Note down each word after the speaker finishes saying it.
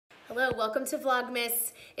Hello, welcome to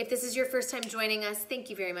Vlogmas. If this is your first time joining us, thank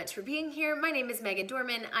you very much for being here. My name is Megan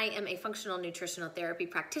Dorman. I am a functional nutritional therapy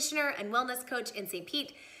practitioner and wellness coach in St.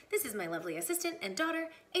 Pete. This is my lovely assistant and daughter,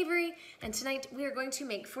 Avery, and tonight we are going to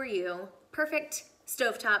make for you perfect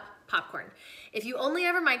stovetop popcorn. If you only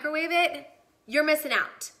ever microwave it, you're missing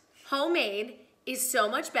out. Homemade is so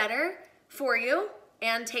much better for you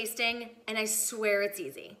and tasting, and I swear it's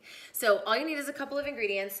easy. So all you need is a couple of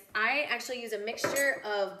ingredients. I actually use a mixture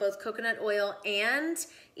of both coconut oil and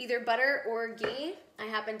either butter or ghee. I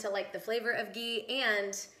happen to like the flavor of ghee,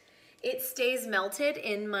 and it stays melted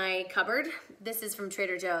in my cupboard. This is from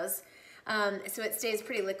Trader Joe's. So it stays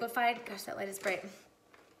pretty liquefied. Gosh, that light is bright.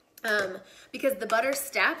 Because the butter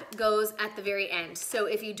step goes at the very end. So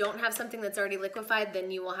if you don't have something that's already liquefied, then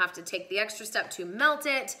you will have to take the extra step to melt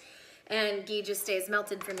it. And ghee just stays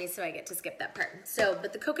melted for me, so I get to skip that part. So,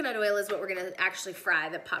 but the coconut oil is what we're gonna actually fry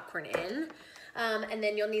the popcorn in. And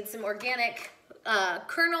then you'll need some organic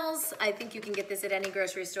kernels. I think you can get this at any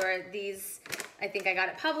grocery store. These, I think I got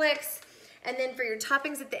at Publix. And then for your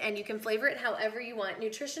toppings at the end, you can flavor it however you want.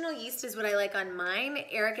 Nutritional yeast is what I like on mine.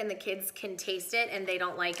 Eric and the kids can taste it and they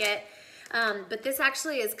don't like it. But this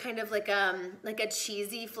actually is kind of like a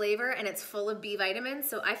cheesy flavor, and it's full of B vitamins.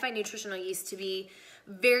 So I find nutritional yeast to be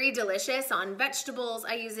very delicious on vegetables.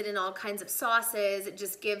 I use it in all kinds of sauces. It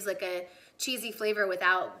just gives like a cheesy flavor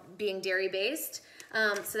without being dairy based.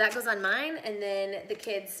 So that goes on mine. And then the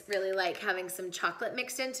kids really like having some chocolate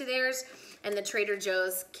mixed into theirs. And the Trader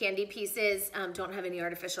Joe's candy pieces don't have any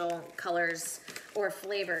artificial colors or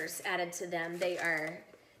flavors added to them. They are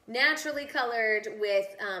naturally colored with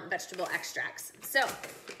vegetable extracts. So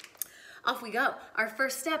off we go. Our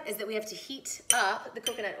first step is that we have to heat up the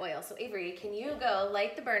coconut oil. So Avery, can you go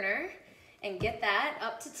light the burner and get that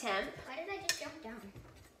up to temp? Why did I just jump down?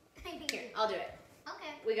 Here, I'll do it.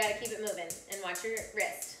 Okay. We gotta keep it moving and watch your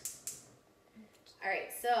wrist. All right,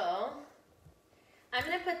 so I'm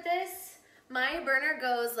gonna put this, my burner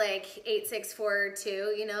goes like 8, 6, 4, 2,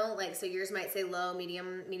 you know, like, so yours might say low,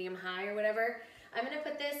 medium, high or whatever. I'm gonna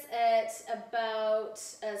put this at about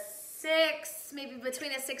a 6, maybe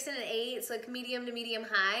between a 6 and an 8, so like medium to medium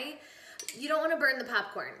high. You don't want to burn the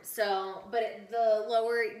popcorn, so, but the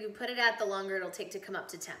lower you put it at, the longer it'll take to come up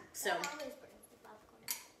to temp. So,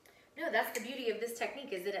 no, that's the beauty of this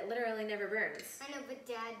technique, is that it literally never burns. I know, but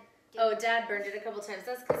Dad did. Oh, Dad burned it a couple times.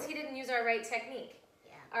 That's because he didn't use our right technique.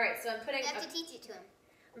 Yeah. All right, so I'm putting. You have to teach it to him.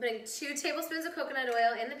 I'm putting 2 tablespoons of coconut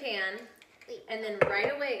oil in the pan. Wait. And then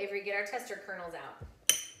right away, if we get our tester kernels out.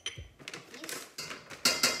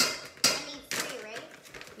 I need 3, right?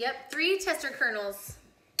 Yep, 3 tester kernels.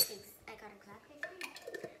 I got exactly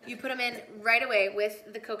 3. You put them in right away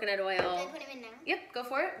with the coconut oil. Can I put them in now? Yep, go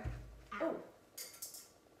for it. Ow. Oh.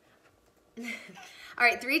 All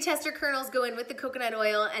right, 3 tester kernels go in with the coconut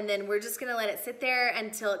oil, and then we're just gonna let it sit there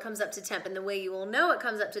until it comes up to temp. And the way you will know it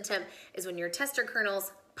comes up to temp is when your tester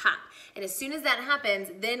kernels pop. And as soon as that happens,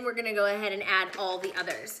 then we're gonna go ahead and add all the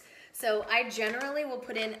others. So I generally will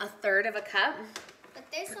put in 1/3 of a cup But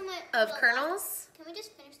there's so much of kernels. Can we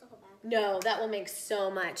just finish the whole bag? No, that will make so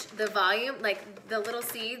much. The volume, like the little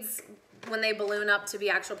seeds, when they balloon up to be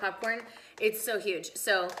actual popcorn, it's so huge.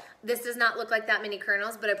 So this does not look like that many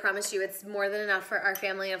kernels, but I promise you it's more than enough for our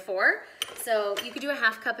family of 4. So you could do a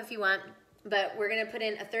 1/2 cup if you want, but we're gonna put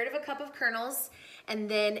in 1/3 of a cup of kernels. And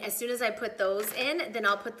then as soon as I put those in, then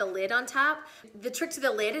I'll put the lid on top. The trick to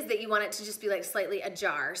the lid is that you want it to just be like slightly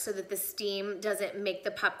ajar so that the steam doesn't make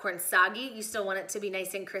the popcorn soggy. You still want it to be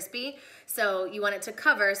nice and crispy. So you want it to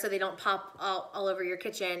cover so they don't pop all over your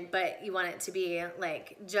kitchen, but you want it to be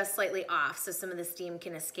like just slightly off so some of the steam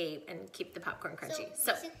can escape and keep the popcorn crunchy.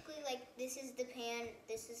 So basically, like, this is the pan,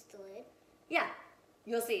 this is the lid? Yeah.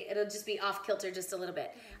 You'll see, it'll just be off kilter just a little bit.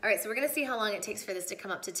 All right, so we're gonna see how long it takes for this to come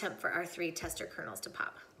up to temp for our 3 tester kernels to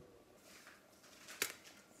pop.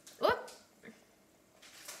 Whoop.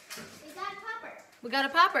 We got a popper. We got a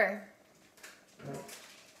popper.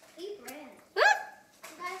 He ran. Whoop.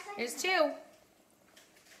 Here's 2.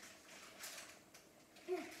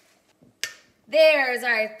 There's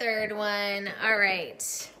our 3rd one. All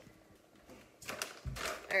right.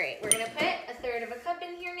 All right, we're gonna put 1/3 of a cup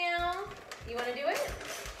in here now. You want to do it?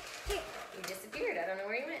 Hey, you disappeared. I don't know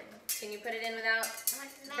where you went. Can you put it in without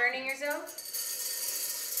burning yourself?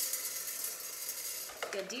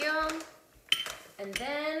 Good deal. And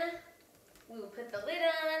then we will put the lid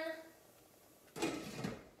on.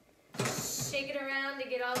 Shake it around to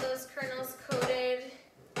get all those kernels coated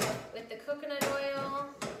with the coconut oil.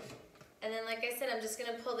 And then, like I said, I'm just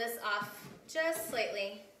going to pull this off just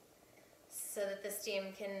slightly so that the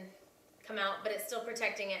steam can come out, but it's still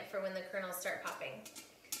protecting it for when the kernels start popping.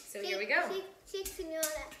 So here we go. Shake,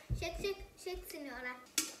 señora. Shake, senora.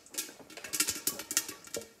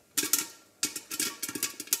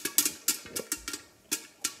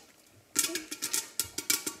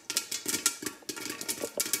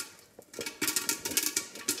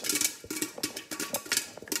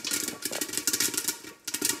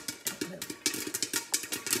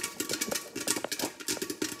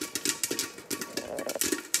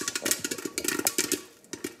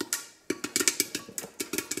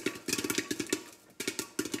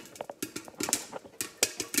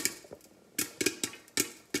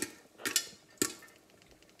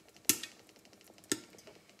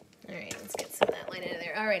 All right, let's get some of that light out of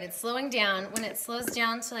there. All right, it's slowing down. When it slows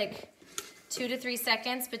down to like 2 to 3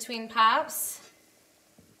 seconds between pops,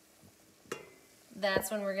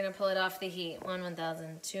 that's when we're gonna pull it off the heat. 1,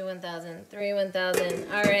 1,000, 2, 1,000, 3,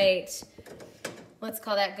 1,000. All right, let's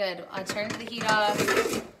call that good. I'll turn the heat off,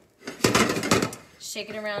 shake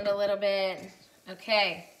it around a little bit.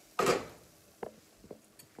 Okay,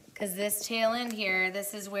 because this tail end here,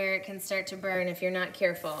 this is where it can start to burn if you're not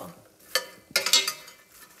careful.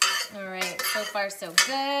 All right, so far so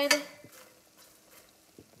good.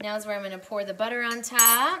 Now is where I'm gonna pour the butter on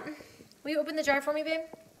top. Will you open the jar for me, babe?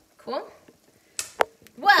 Cool.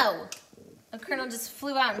 Whoa! A kernel just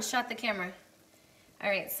flew out and shot the camera. All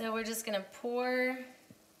right, so we're just gonna pour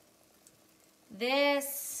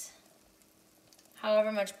this,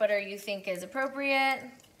 however much butter you think is appropriate.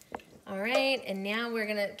 All right, and now we're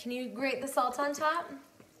gonna, can you grate the salt on top?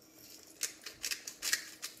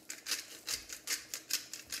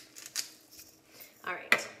 All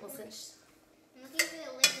right, we'll cinch I'm looking for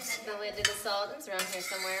the lid. the lid to the salt. It's around here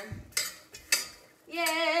somewhere.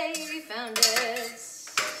 Yay, we found it.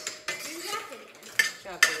 You dropped it again.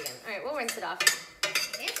 Drop it again. All right, we'll rinse it off.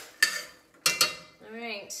 Okay. All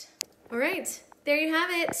right. All right, there you have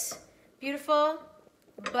it. Beautiful,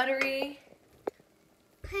 buttery,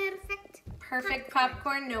 perfect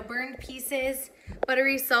popcorn, no burned pieces,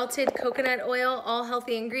 buttery salted coconut oil, all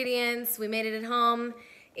healthy ingredients. We made it at home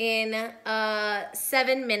in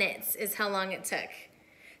 7 minutes is how long it took.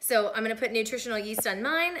 So I'm gonna put nutritional yeast on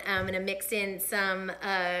mine. I'm gonna mix in some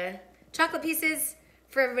chocolate pieces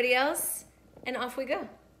for everybody else, and off we go.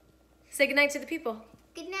 Say goodnight to the people.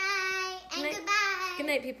 Good night and Good night. goodbye. Good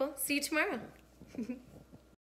night, people. See you tomorrow.